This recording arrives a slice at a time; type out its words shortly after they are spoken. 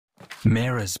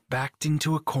Mara's backed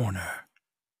into a corner.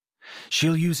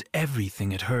 She'll use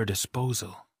everything at her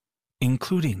disposal,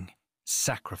 including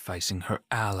sacrificing her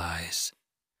allies.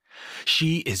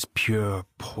 She is pure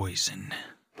poison.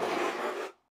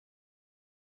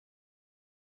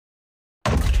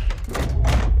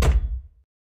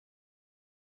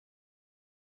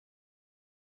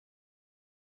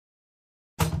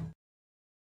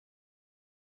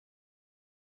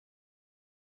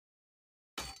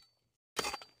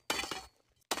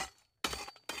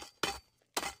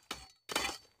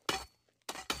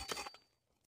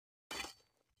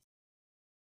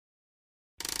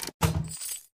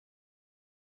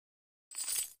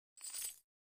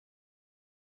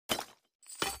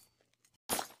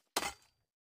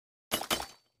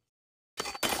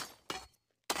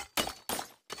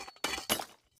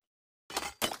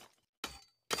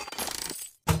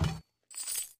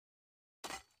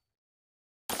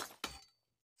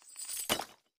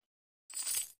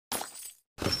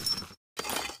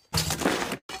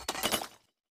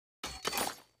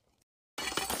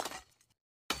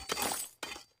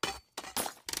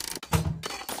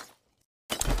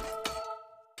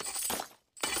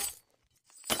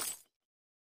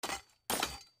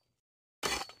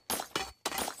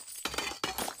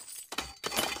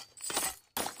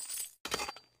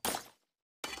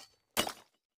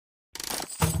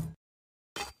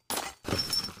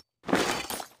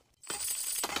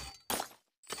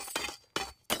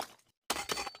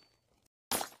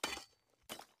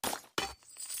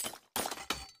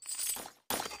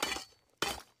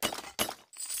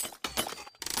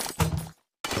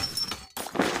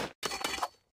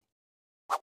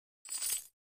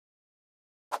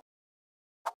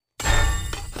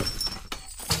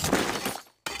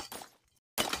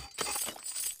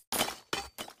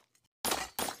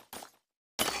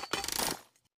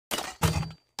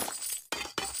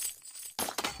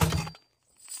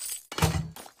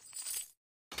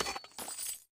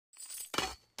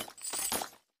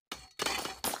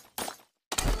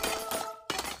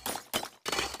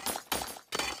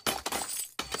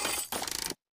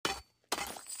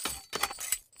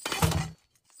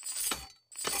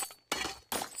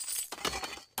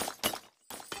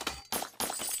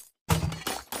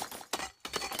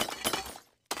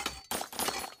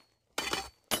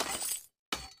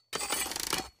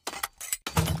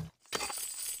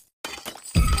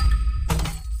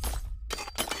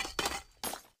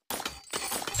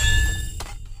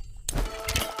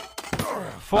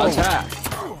 Forward. Attack!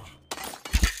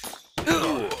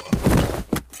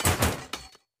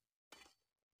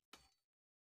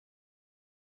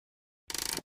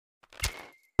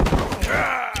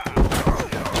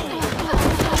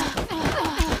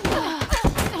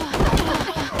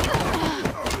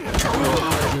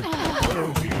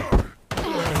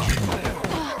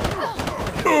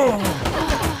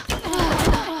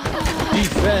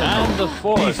 Defend! And the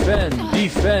force! Defend!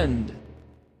 Defend!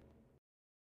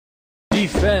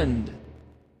 Defend!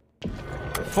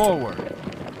 Forward!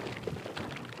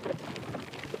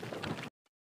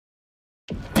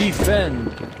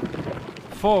 Defend!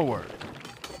 Forward!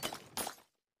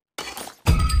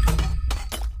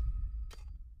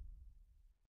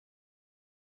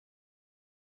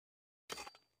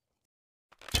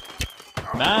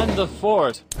 Man the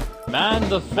fort! Man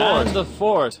the fort! Man the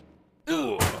fort!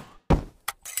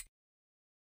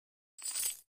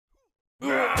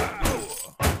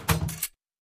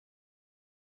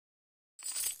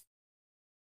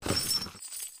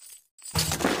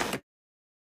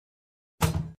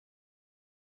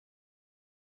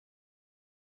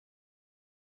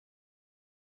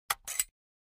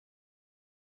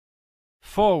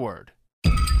 Forward.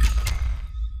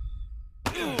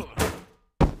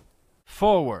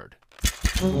 Forward.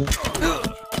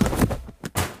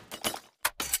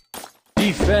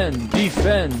 Defend,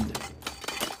 defend.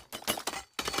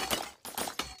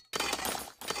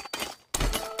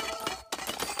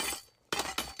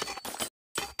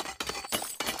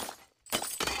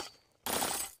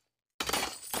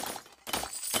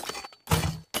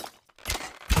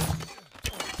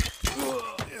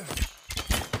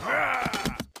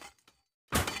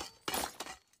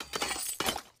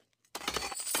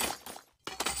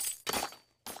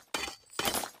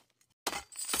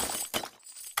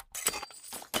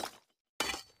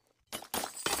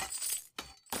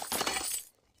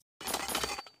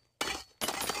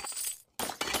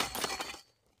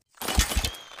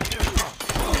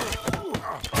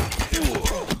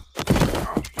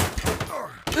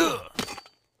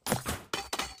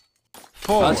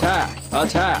 Forward. Attack!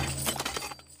 Attack!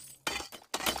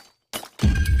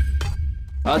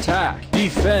 Attack!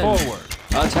 Defend! Forward!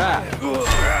 Attack!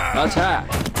 Attack!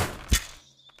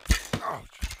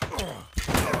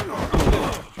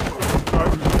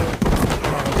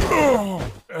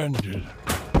 Ended.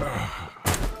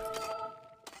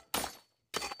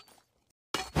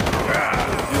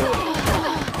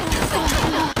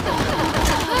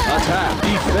 Attack!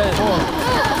 Defend!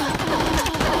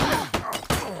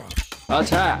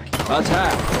 Attack!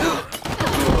 Attack!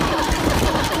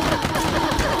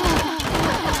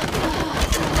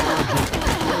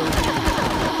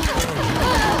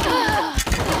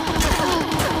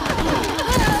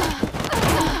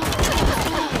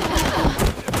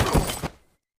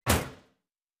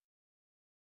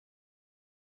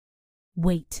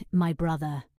 Wait, my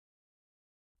brother.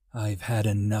 I've had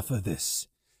enough of this.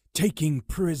 Taking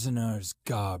prisoners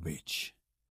garbage.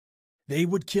 They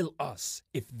would kill us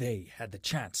if they had the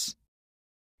chance.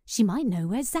 She might know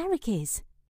where Zarek is.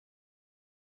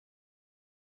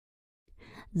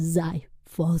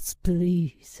 Zyphos,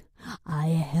 please. I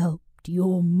helped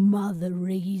your mother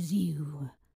raise you.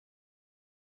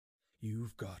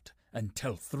 You've got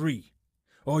until 3,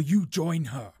 or you join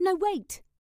her. No, wait.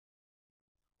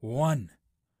 1,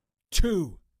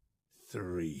 2,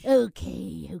 3.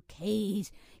 Okay.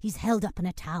 He's held up in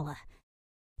a tower.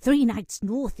 3 nights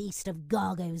northeast of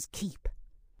Gargo's Keep.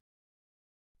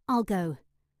 I'll go.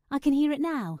 I can hear it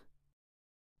now.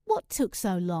 What took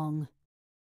so long?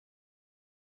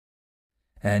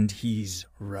 And he's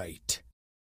right.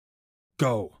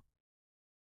 Go.